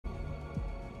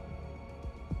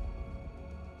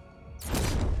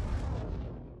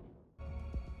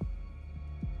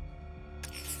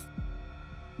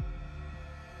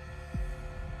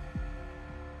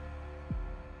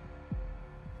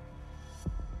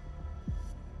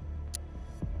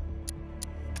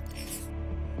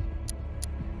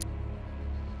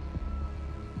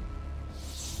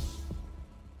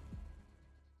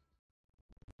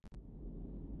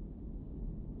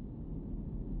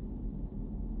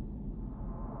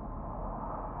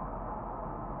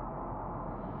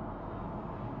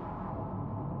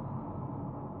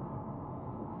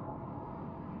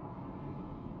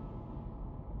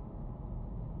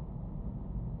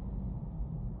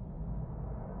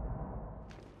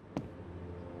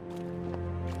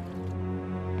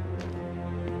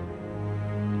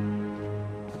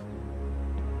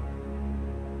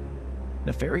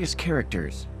Nefarious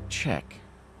characters, check.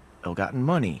 Ill-gotten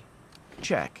money,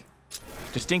 check.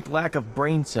 Distinct lack of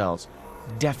brain cells,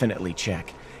 definitely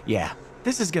check. Yeah,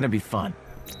 this is gonna be fun.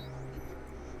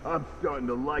 I'm starting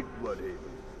to like Bloodhaven.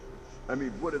 I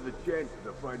mean, what are the chances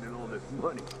of finding all this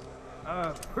money?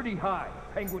 Pretty high.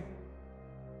 Penguin...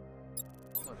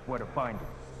 That's where to find it.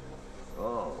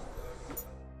 Oh.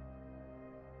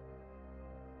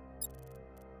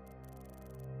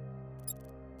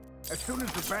 As soon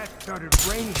as the bats started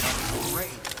raining on the parade,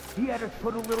 he had us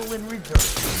put a little in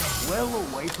reserve, well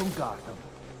away from Gotham.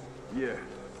 Yeah,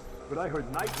 but I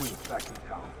heard Nightwing's back in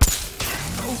town.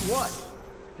 So what?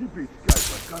 He beats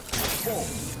guys like us to the ball.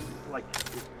 It's like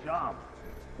his job.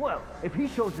 Well, if he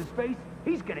shows his face,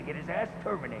 he's gonna get his ass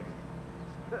terminated.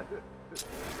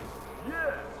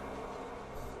 Yeah!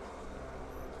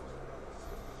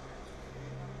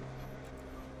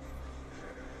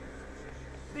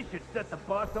 This should set the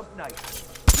boss up nice.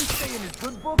 If we stay in his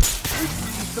good books, we can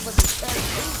use some of this cash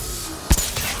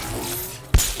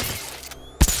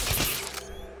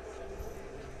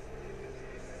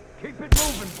too. Keep it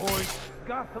moving, boys.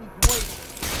 Gotham's waiting.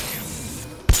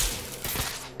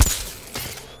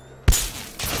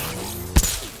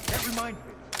 That reminds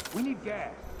me, we need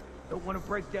gas. Don't want to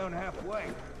break down halfway.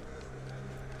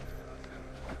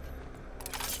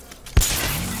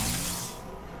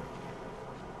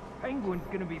 Penguin's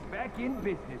gonna be back in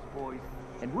business, boys,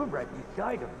 and we're right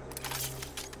beside him.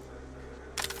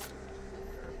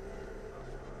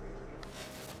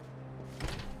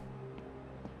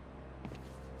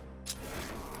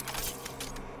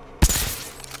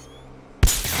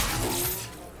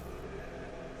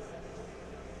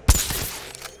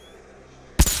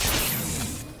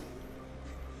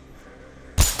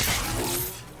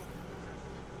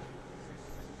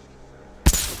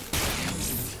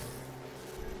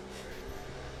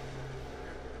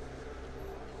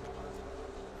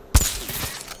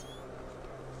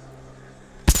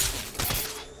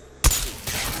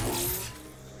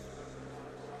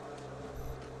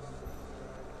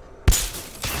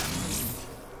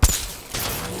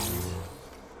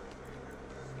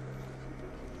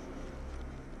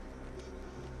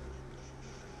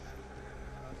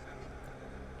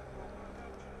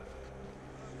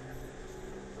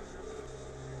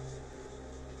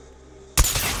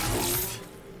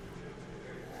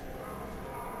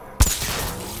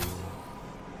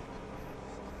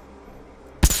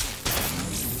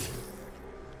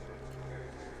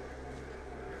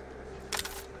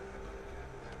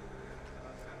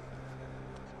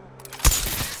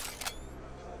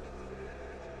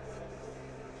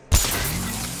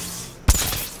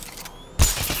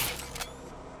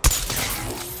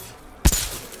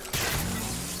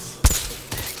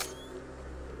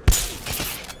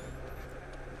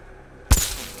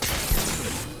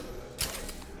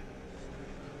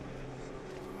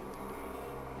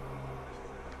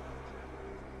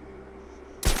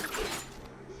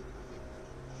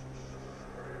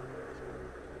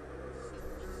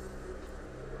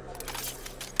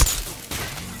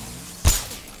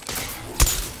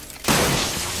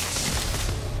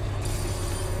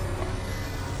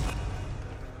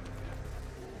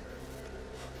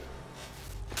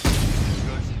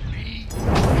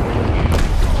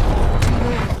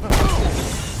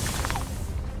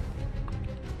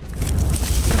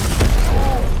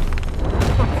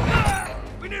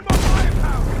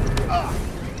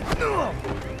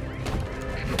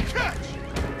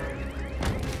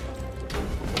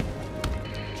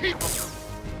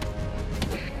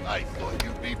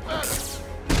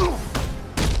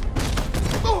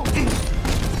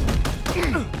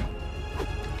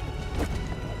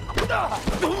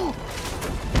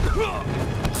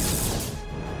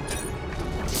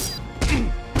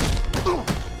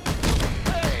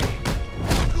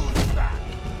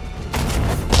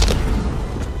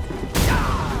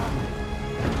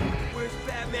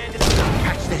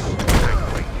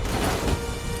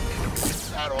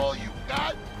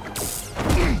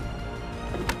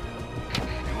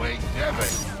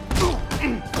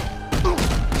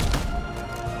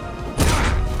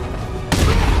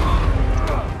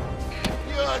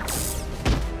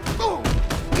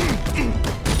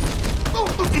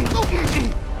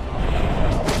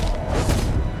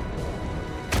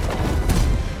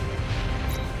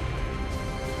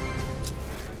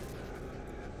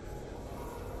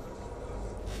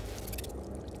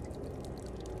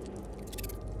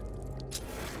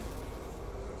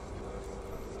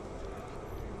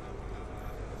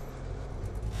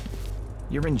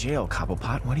 You're in jail,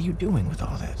 Cobblepot. What are you doing with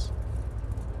all this?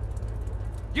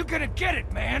 You're gonna get it,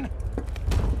 man!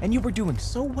 And you were doing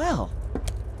so well.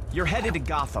 You're headed to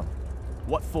Gotham.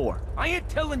 What for? I ain't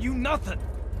telling you nothing.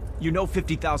 You know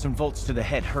 50,000 volts to the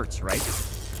head hurts, right?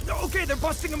 Okay, they're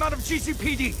busting him out of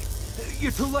GCPD.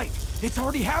 You're too late. It's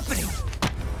already happening.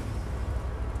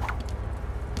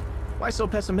 Why so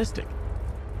pessimistic?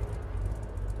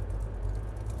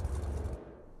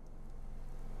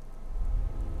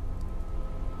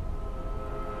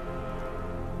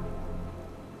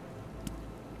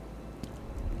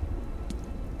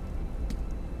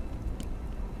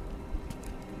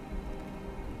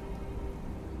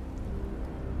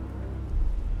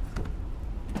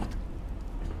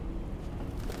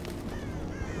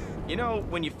 You know,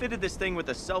 when you fitted this thing with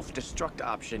a self-destruct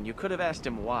option, you could have asked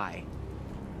him why.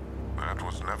 That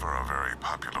was never a very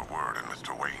popular word in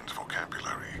Mr. Wayne's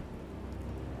vocabulary.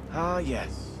 Ah,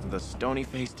 yes. The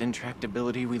stony-faced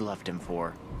intractability we loved him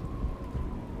for.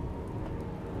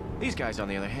 These guys, on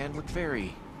the other hand, look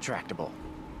very tractable.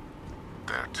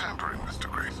 They're tampering,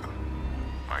 Mr. Grayson.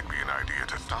 Might be an idea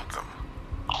to stop them.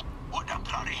 What the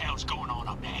bloody hell's going on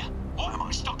up there? Why am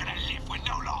I stuck in a lift with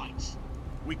no lights?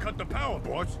 We cut the power,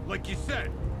 boss, like you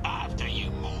said. After you,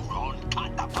 moron,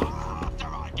 cut the power after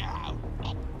I get out.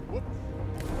 Whoops.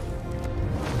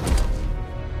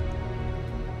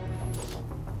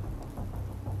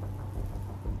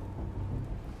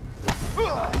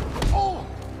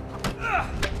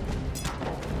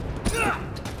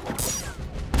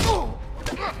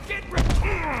 Get ready.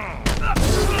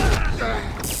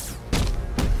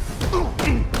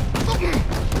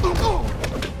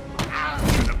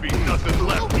 Gonna be nothing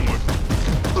left.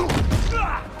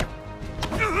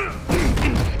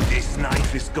 This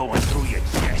knife is going through your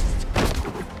chest.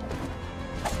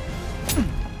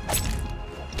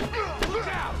 Look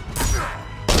out!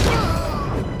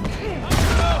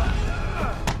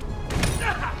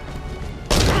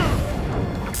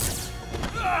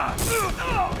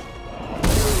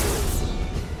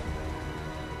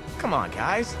 Come on,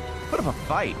 guys. Put up a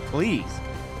fight, please.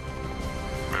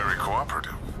 Very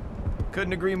cooperative.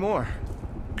 Couldn't agree more.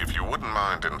 If you wouldn't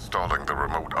mind installing the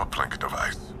remote uplink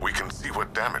device, we can see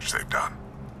what damage they've done.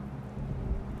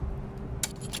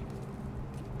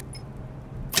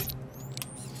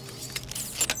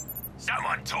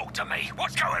 Someone talk to me.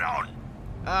 What's going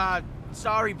on?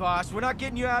 Sorry, boss. We're not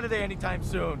getting you out of there anytime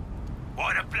soon.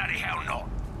 Why the bloody hell not?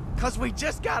 'Cause we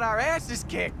just got our asses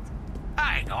kicked.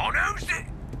 Hang on, who's it?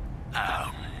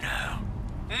 Oh, no.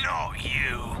 Not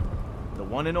you. The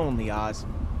one and only, Oz.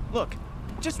 Look,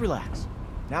 just relax.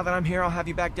 Now that I'm here, I'll have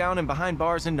you back down and behind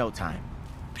bars in no time.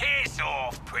 Piss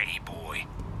off, pretty boy.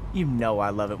 You know I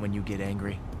love it when you get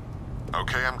angry.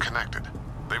 Okay, I'm connected.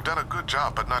 They've done a good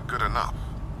job, but not good enough.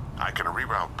 I can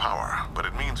reroute power, but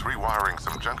it means rewiring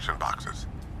some junction boxes.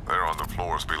 They're on the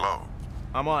floors below.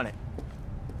 I'm on it.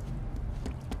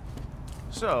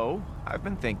 So, I've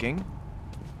been thinking.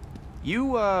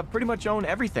 You, pretty much own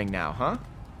everything now, huh?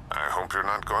 I hope you're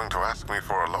not going to ask me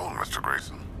for a loan, Mr.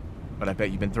 Grayson. But I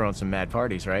bet you've been throwing some mad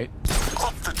parties, right?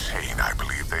 Off the chain, I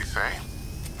believe they say.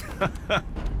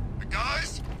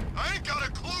 Guys, I ain't got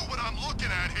a clue what I'm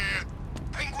looking at here.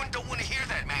 Penguin don't want to hear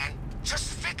that, man.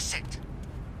 Just fix it.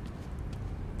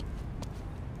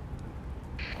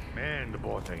 Man, the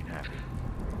boss ain't happy.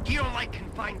 He don't like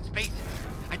confined spaces.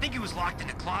 I think he was locked in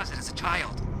a closet as a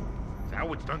child. Is that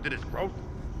what's done to this growth?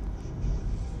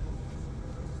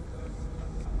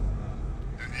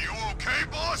 You okay,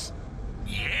 boss?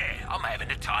 Yeah, I'm having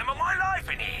the time of my life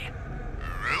in here.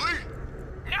 Really?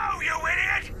 No, you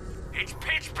idiot! It's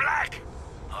pitch black.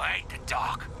 I hate the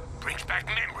dark. Brings back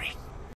memories.